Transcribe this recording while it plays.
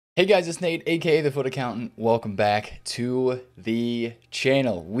Hey guys, it's Nate, aka TheFutAccountant. Welcome back to the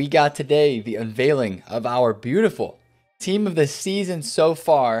channel. We got today the unveiling of our beautiful team of the season so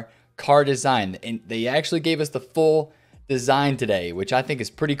far car design. And they actually gave us the full design today, which I think is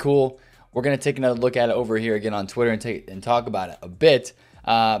pretty cool. We're going to take another look at it over here again on Twitter and talk about it a bit.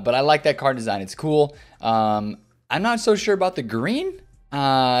 But I like that car design. It's cool. I'm not so sure about the green.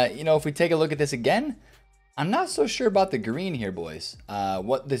 If we take a look at this again, I'm not so sure about the green here, boys.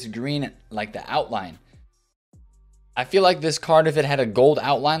 What this green, like the outline. I feel like this card, if it had a gold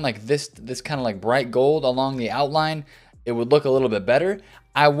outline, like this kind of like bright gold along the outline, it would look a little bit better.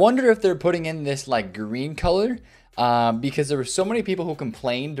 I wonder if they're putting in this like green color because there were so many people who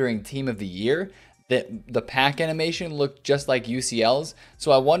complained during Team of the Year that the pack animation looked just like UCL's.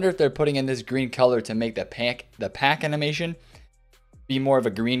 So I wonder if they're putting in this green color to make the pack animation be more of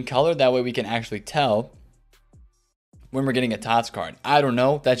a green color. That way we can actually tell when we're getting a TOTS card. I don't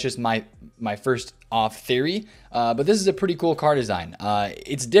know. That's just my first off theory. But this is a pretty cool card design.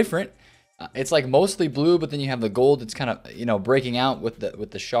 It's different. It's like mostly blue, but then you have the gold. It's kind of breaking out with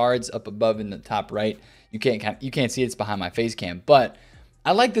the shards up above in the top right. You can't see it's behind my face cam, but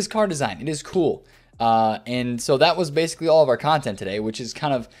I like this card design. It is cool. And so that was basically all of our content today, which is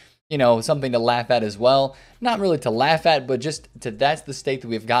kind of something to laugh at as well. Not really to laugh at, but just that's the state that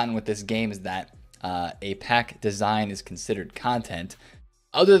we've gotten with this game, is that a pack design is considered content.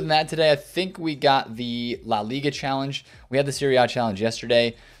 Other than that, today I think we got the La Liga challenge. We had the Serie A challenge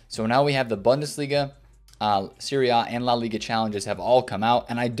yesterday, so now we have the Bundesliga, Serie A, and La Liga challenges have all come out.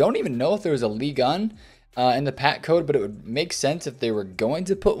 And I don't even know if there was a Ligue 1 in the pack code, but it would make sense if they were going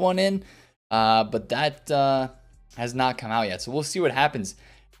to put one in. But that has not come out yet, so we'll see what happens.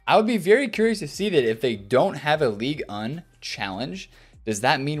 I would be very curious to see that if they don't have a Ligue 1 challenge. Does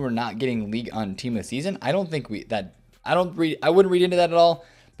that mean we're not getting League on Team of the Season? I don't think I wouldn't read into that at all,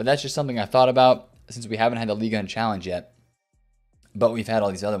 but that's just something I thought about since we haven't had the League on Challenge yet, but we've had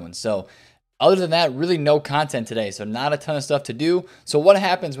all these other ones. So other than that, really no content today. So not a ton of stuff to do. So what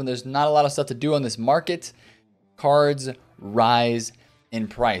happens when there's not a lot of stuff to do on this market? Cards rise in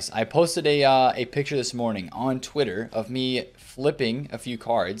price. I posted a picture this morning on Twitter of me flipping a few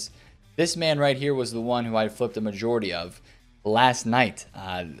cards. This man right here was the one who I flipped a majority of last night.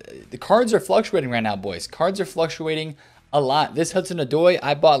 The cards are fluctuating right now, boys. Cards are fluctuating a lot. This Hudson-Odoi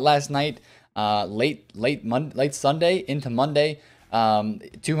I bought last night, late Sunday into Monday.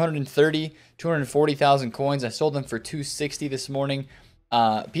 240,000 coins. I sold them for 260 this morning.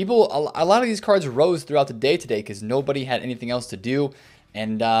 A lot of these cards rose throughout the day today because nobody had anything else to do,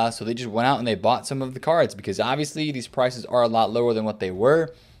 and so they just went out and they bought some of the cards because obviously these prices are a lot lower than what they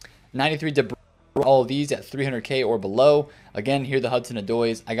were. 93 De Bruyne, all of these at 300k or below. Again, here the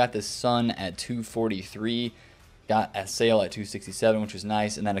Hudson-Odois. I got this Sun at 243, got a sale at 267, which was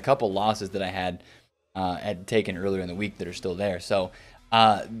nice, and then a couple losses that I had taken earlier in the week that are still there. So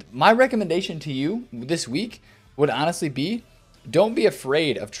my recommendation to you this week would honestly be, don't be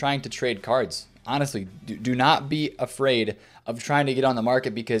afraid of trying to trade cards. Honestly, do not be afraid of trying to get on the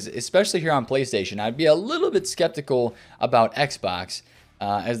market, because especially here on PlayStation, I'd be a little bit skeptical about Xbox,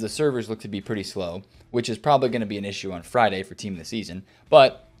 as the servers look to be pretty slow, which is probably going to be an issue on Friday for Team of the Season.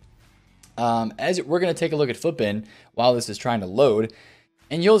 But we're going to take a look at Flip-In while this is trying to load,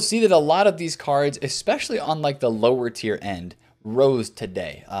 and you'll see that a lot of these cards, especially on like the lower tier end, rose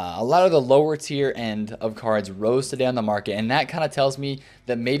today. A lot of the lower tier end of cards rose today on the market, and that kind of tells me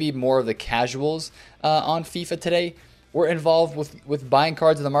that maybe more of the casuals on FIFA today were involved with buying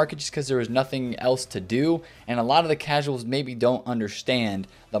cards in the market just because there was nothing else to do. And a lot of the casuals maybe don't understand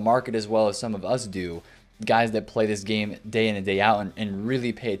the market as well as some of us do, guys that play this game day in and day out and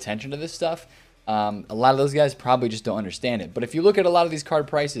really pay attention to this stuff. A lot of those guys probably just don't understand it. But if you look at a lot of these card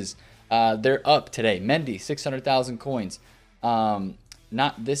prices, they're up today. Mendy, 600,000 coins.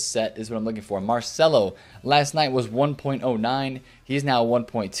 Not this set is what I'm looking for. Marcelo last night was 1.09. He's now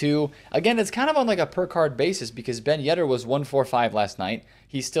 1.2. Again, it's kind of on like a per card basis because Ben Yedder was 145 last night.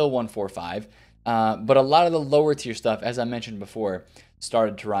 He's still 145. But a lot of the lower tier stuff, as I mentioned before,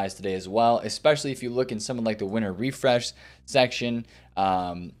 started to rise today as well, especially if you look in some of like the winter refresh section.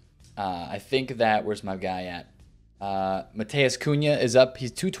 I think that, where's my guy at? Mateus Cunha is up.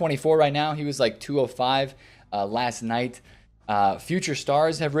 He's 224 right now. He was like 205 last night. Future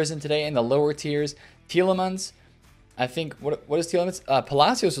stars have risen today in the lower tiers. Tielemans, I think, what is Tielemans?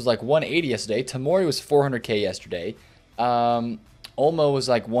 Palacios was like 180 yesterday. Tamori was 400k yesterday. Olmo was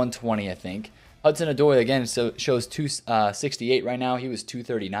like 120, I think. Hudson-Odoi again shows 268 right now. He was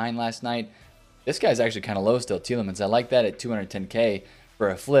 239 last night. This guy's actually kind of low still, Tielemans. I like that at 210k for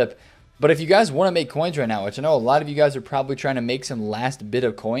a flip. But if you guys want to make coins right now, which I know a lot of you guys are probably trying to make some last bit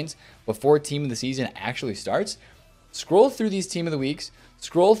of coins before team of the season actually starts, scroll through these team of the weeks,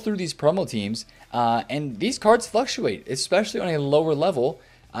 scroll through these promo teams, and these cards fluctuate, especially on a lower level.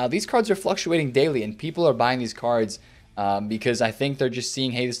 These cards are fluctuating daily, and people are buying these cards because I think they're just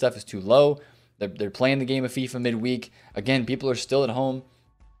seeing, hey, this stuff is too low. They're playing the game of FIFA midweek. Again, people are still at home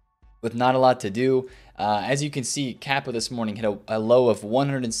with not a lot to do. As you can see, Kappa this morning hit a low of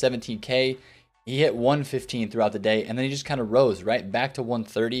 117K. He hit 115 throughout the day, and then he just kind of rose right back to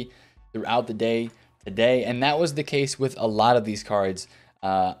 130 throughout the day today. And that was the case with a lot of these cards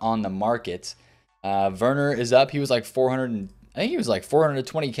on the market. Werner is up. He was like 400. I think he was like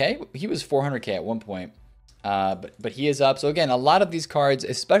 420K. He was 400K at one point. But he is up. So again, a lot of these cards,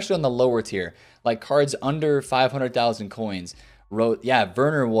 especially on the lower tier, like cards under 500,000 coins,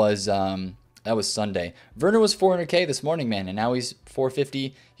 Werner was that was Sunday. Werner was 400K this morning, man, and now he's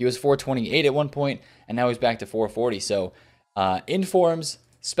 450. He was 428 at one point, and now he's back to 440. So informs,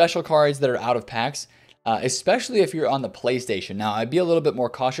 special cards that are out of packs, especially if you're on the PlayStation. Now, I'd be a little bit more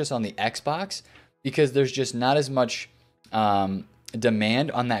cautious on the Xbox because there's just not as much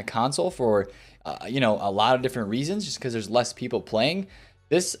demand on that console for a lot of different reasons, just because there's less people playing.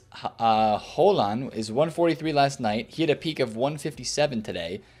 This Holland is 143 last night. He had a peak of 157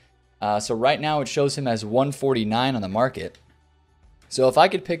 today. So right now it shows him as 149 on the market. So if I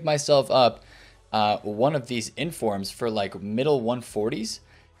could pick myself up one of these informs for like middle 140s,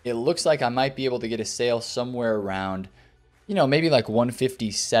 it looks like I might be able to get a sale somewhere around, maybe like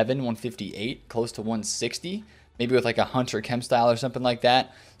 157, 158, close to 160. Maybe with like a Hunter Chem style or something like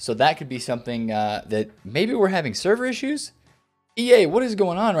that. So that could be something that maybe we're having server issues. EA, what is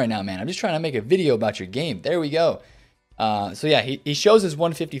going on right now, man? I'm just trying to make a video about your game. There we go. So yeah, he shows as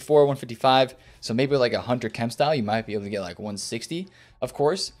 154, 155. So maybe with like a Hunter Chem style, you might be able to get like 160, of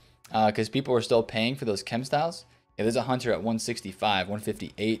course, because people are still paying for those Chem styles. Yeah, there's a Hunter at 165,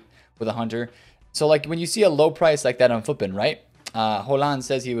 158 with a Hunter. So like when you see a low price like that on Flippin', right? Holland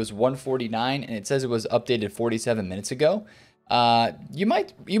says he was 149, and it says it was updated 47 minutes ago. You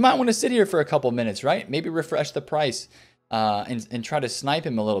might want to sit here for a couple minutes, right? Maybe refresh the price and try to snipe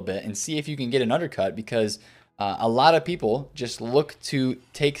him a little bit and see if you can get an undercut, because a lot of people just look to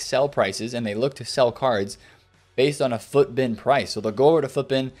take sell prices, and they look to sell cards based on a FUTBIN price. So they'll go over to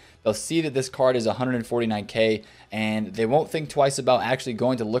FUTBIN, they'll see that this card is 149K, and they won't think twice about actually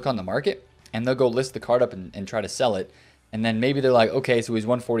going to look on the market, and they'll go list the card up and try to sell it. And then maybe they're like, okay, so he's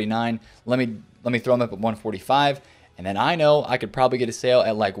 149. Let me throw him up at 145, and then I know I could probably get a sale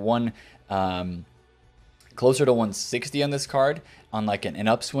at like closer to 160 on this card on like an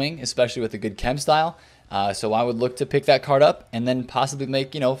upswing, especially with a good Chem style. So I would look to pick that card up and then possibly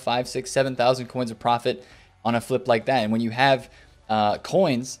make 5, 6, 7,000 coins of profit on a flip like that. And when you have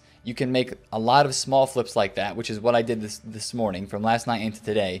coins, you can make a lot of small flips like that, which is what I did this morning from last night into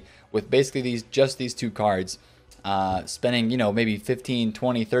today with basically these two cards. Spending maybe 15,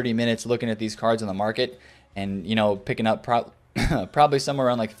 20, 30 minutes looking at these cards on the market, and picking up probably somewhere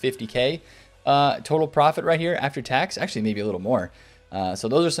around like 50K total profit right here after tax, actually maybe a little more. So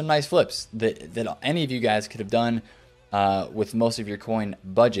those are some nice flips that any of you guys could have done with most of your coin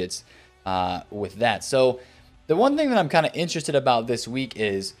budgets with that. So the one thing that I'm kind of interested about this week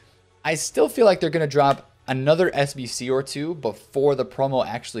is I still feel like they're going to drop another SBC or two before the promo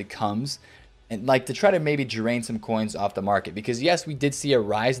actually comes, and like to try to maybe drain some coins off the market, because yes, we did see a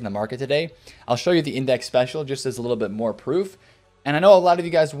rise in the market today. I'll show you the index special just as a little bit more proof. And I know a lot of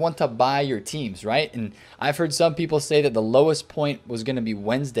you guys want to buy your teams, right? And I've heard some people say that the lowest point was going to be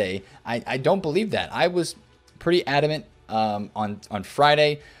Wednesday. I don't believe that. I was pretty adamant on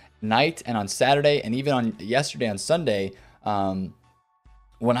Friday night and on Saturday, and even on yesterday on Sunday,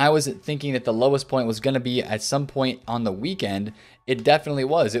 when I was thinking that the lowest point was going to be at some point on the weekend. It definitely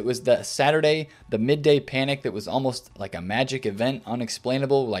was. It was the Saturday, the midday panic that was almost like a magic event,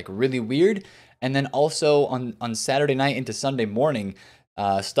 unexplainable, like really weird. And then also on Saturday night into Sunday morning,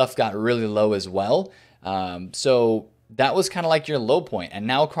 stuff got really low as well. So that was kind of like your low point. And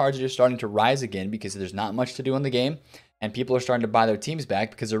now cards are just starting to rise again because there's not much to do in the game. And people are starting to buy their teams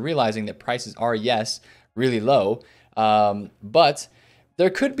back because they're realizing that prices are, yes, really low. But there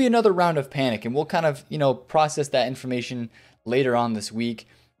could be another round of panic. And we'll kind of, process that information later on this week.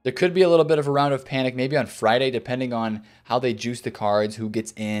 There could be a little bit of a round of panic maybe on Friday, depending on how they juice the cards, who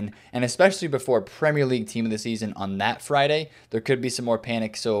gets in, and especially before Premier League Team of the Season on that Friday, there could be some more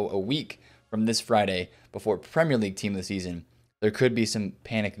panic. So a week from this Friday before Premier League Team of the Season, there could be some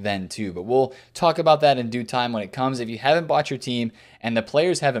panic then too. But we'll talk about that in due time when it comes. If you haven't bought your team and the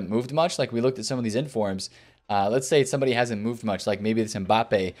players haven't moved much, like we looked at some of these informs, let's say somebody hasn't moved much, like maybe this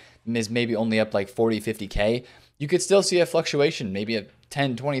Mbappe is maybe only up like 40, 50K. You could still see a fluctuation, maybe a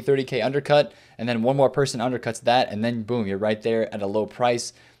 10, 20, 30K undercut, and then one more person undercuts that, and then boom, you're right there at a low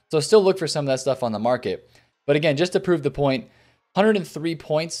price. So still look for some of that stuff on the market. But again, just to prove the point, 103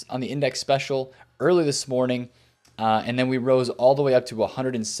 points on the index special early this morning, and then we rose all the way up to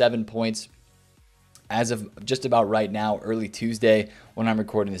 107 points as of just about right now, early Tuesday, when I'm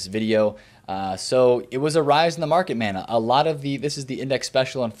recording this video. So it was a rise in the market, man. A lot of this is the index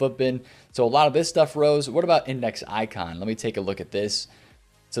special on Footbin. So a lot of this stuff rose. What about index icon? Let me take a look at this.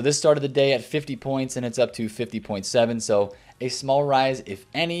 So this started the day at 50 points and it's up to 50.7. So a small rise, if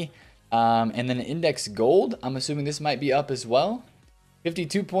any. And then index gold, I'm assuming this might be up as well.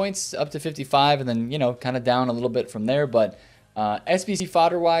 52 points up to 55, and then, you know, kind of down a little bit from there. But SBC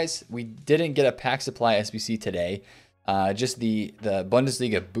fodder wise, we didn't get a pack supply SBC today. Just the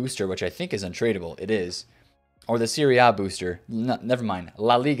Bundesliga booster, which I think is untradeable. It is. Or the Serie A booster. No, never mind.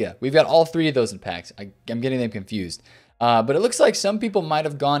 La Liga. We've got all three of those in packs. I'm getting them confused. But it looks like some people might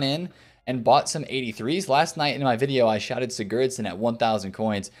have gone in and bought some 83s. Last night in my video, I shouted Sigurdsson at 1,000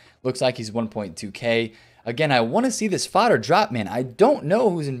 coins. Looks like he's 1.2K. Again, I want to see this fodder drop, man. I don't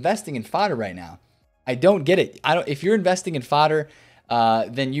know who's investing in fodder right now. I don't get it. If you're investing in fodder,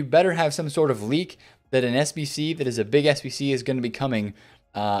 then you better have some sort of leak that an SBC that is a big SBC is going to be coming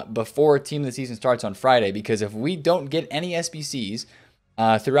before team of the season starts on Friday. Because if we don't get any SBCs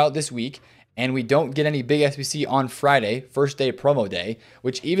throughout this week, and we don't get any big SBC on Friday, first day promo day,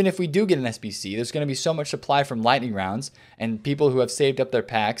 which even if we do get an SBC, there's going to be so much supply from lightning rounds and people who have saved up their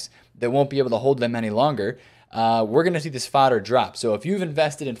packs that won't be able to hold them any longer. We're going to see this fodder drop. So if you've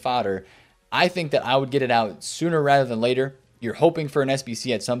invested in fodder, I think that I would get it out sooner rather than later. You're hoping for an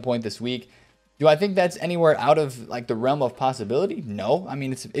SBC at some point this week. Do I think that's anywhere out of like the realm of possibility? No. I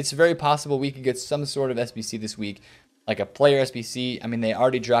mean, it's very possible we could get some sort of SBC this week, like a player SBC. I mean, they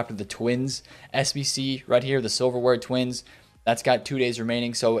already dropped the Twins SBC right here, the Silverware Twins. That's got 2 days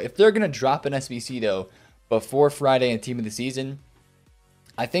remaining. So if they're going to drop an SBC, though, before Friday and team of the season,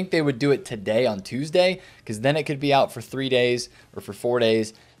 I think they would do it today on Tuesday, because then it could be out for 3 days or for 4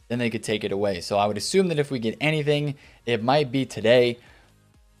 days. Then they could take it away. So I would assume that if we get anything, it might be today.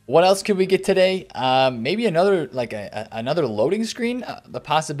 What else could we get today? Maybe another another loading screen. The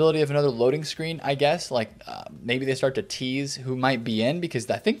possibility of another loading screen, I guess. Like maybe they start to tease who might be in, because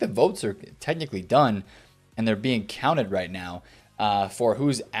I think the votes are technically done and they're being counted right now for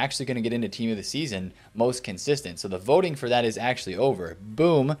who's actually going to get into team of the season most consistent. So the voting for that is actually over.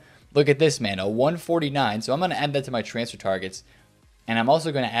 Boom. Look at this, man. A 149. So I'm going to add that to my transfer targets. And I'm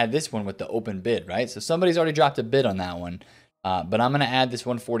also going to add this one with the open bid, right? So somebody's already dropped a bid on that one. But I'm going to add this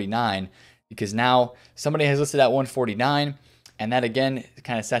 149 because now somebody has listed at 149, and that again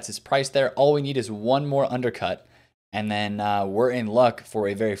kind of sets its price there. All we need is one more undercut, and then we're in luck for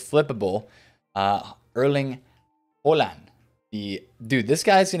a very flippable Erling Haaland. Dude, this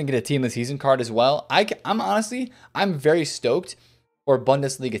guy's going to get a team of the season card as well. I'm very stoked for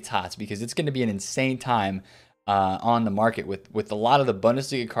Bundesliga TOTS because it's going to be an insane time on the market with a lot of the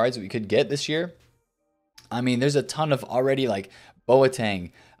Bundesliga cards that we could get this year. I mean, there's a ton of already like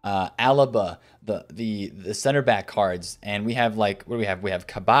Boateng, Alaba, the center back cards, and we have like, what do we have? We have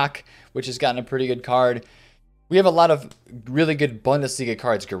Kabak, which has gotten a pretty good card. We have a lot of really good Bundesliga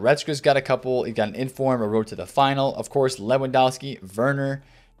cards. Goretzka's got a couple. He got an Inform, a road to the final. Of course, Lewandowski, Werner.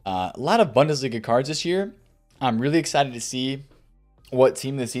 A lot of Bundesliga cards this year. I'm really excited to see what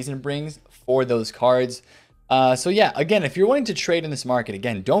team of the season brings for those cards. So yeah, again, if you're wanting to trade in this market,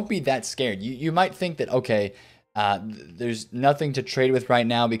 again, don't be that scared. You might think that, okay, there's nothing to trade with right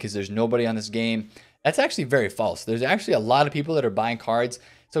now because there's nobody on this game. That's actually very false. There's actually a lot of people that are buying cards.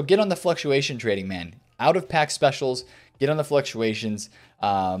 So get on the fluctuation trading, man. Out of pack specials, get on the fluctuations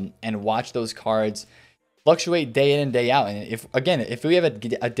and watch those cards fluctuate day in and day out. And if we have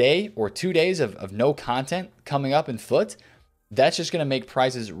a day or 2 days of no content coming up in foot, that's just going to make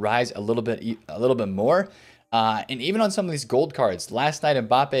prices rise a little bit more. And even on some of these gold cards, last night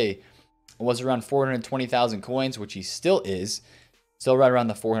Mbappe was around 420,000 coins, which he still is. Still right around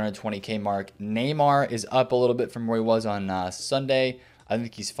the 420K mark. Neymar is up a little bit from where he was on Sunday. I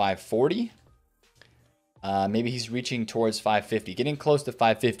think he's 540. Maybe he's reaching towards 550. Getting close to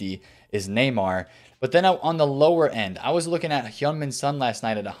 550 is Neymar. But then on the lower end, I was looking at Heung-min Son last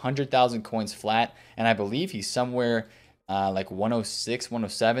night at 100,000 coins flat. And I believe he's somewhere like 106,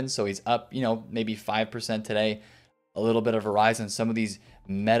 107. So he's up, maybe 5% today. A little bit of a rise on some of these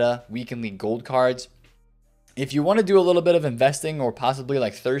meta weekly gold cards. If you want to do a little bit of investing or possibly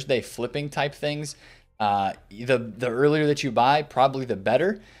like Thursday flipping type things, the earlier that you buy, probably the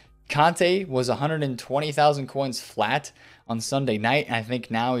better. Conte was 120,000 coins flat on Sunday night, and I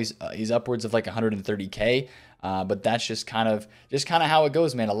think now he's upwards of like 130K. But that's just kind of how it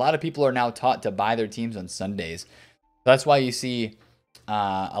goes, man. A lot of people are now taught to buy their teams on Sundays. That's why you see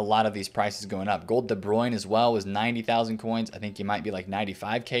a lot of these prices going up. Gold De Bruyne as well was 90,000 coins. I think he might be like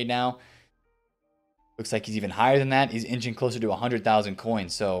 95K now. Looks like he's even higher than that. He's inching closer to 100,000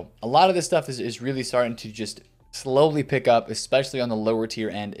 coins. So a lot of this stuff is really starting to just slowly pick up, especially on the lower tier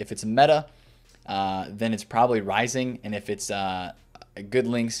end. If it's meta, then it's probably rising. And if it's good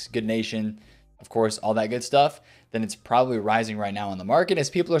links, good nation, of course, all that good stuff, then it's probably rising right now on the market as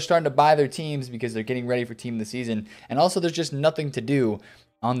people are starting to buy their teams because they're getting ready for team of the season. And also there's just nothing to do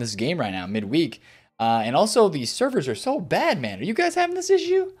on this game right now, midweek. And also these servers are so bad, man. Are you guys having this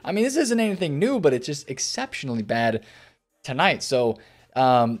issue? I mean, this isn't anything new, but it's just exceptionally bad tonight. So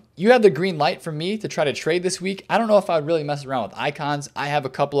you have the green light from me to try to trade this week. I don't know if I would really mess around with icons. I have a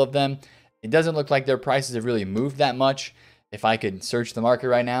couple of them. It doesn't look like their prices have really moved that much. If I could search the market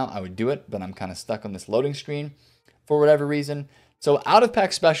right now, I would do it, but I'm kind of stuck on this loading screen for whatever reason. So out of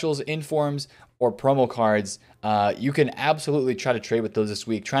pack specials, informs, or promo cards, you can absolutely try to trade with those this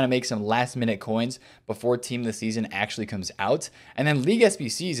week, trying to make some last minute coins before team of the season actually comes out. And then league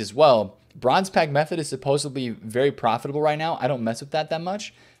SBCs as well. Bronze pack method is supposedly very profitable right now. I don't mess with that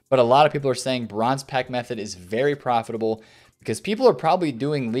much, but a lot of people are saying bronze pack method is very profitable because people are probably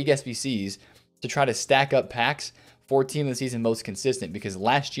doing league SBCs to try to stack up packs for team of the season most consistent, because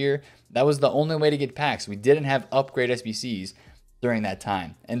last year that was the only way to get packs. We didn't have upgrade SBCs during that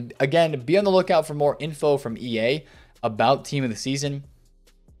time. And again, be on the lookout for more info from EA about team of the season.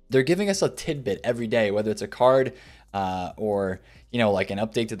 They're giving us a tidbit every day, whether it's a card or, you know, like an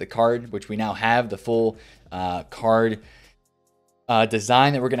update to the card, which we now have the full card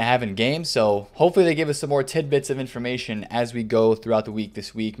design that we're going to have in game. So hopefully they give us some more tidbits of information as we go throughout the week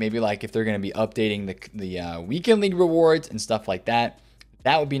this week. Maybe like if they're going to be updating the weekend league rewards and stuff like that.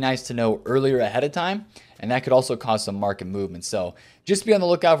 That would be nice to know earlier ahead of time. And that could also cause some market movement. So just be on the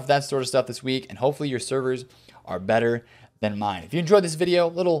lookout for that sort of stuff this week. And hopefully your servers are better than mine. If you enjoyed this video,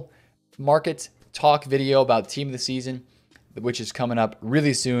 little market talk video about team of the season, which is coming up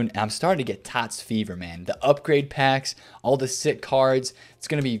really soon. And I'm starting to get TOTS fever, man. The upgrade packs, all the sick cards. It's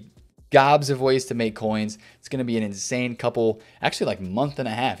going to be gobs of ways to make coins. It's going to be an insane couple, actually like month and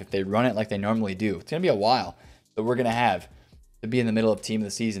a half if they run it like they normally do. It's going to be a while that we're going to have to be in the middle of team of the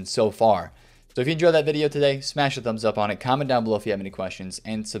season so far. So if you enjoyed that video today, smash a thumbs up on it. Comment down below if you have any questions.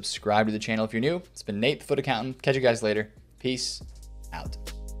 And subscribe to the channel if you're new. It's been Nate, the Foot Accountant. Catch you guys later. Peace out.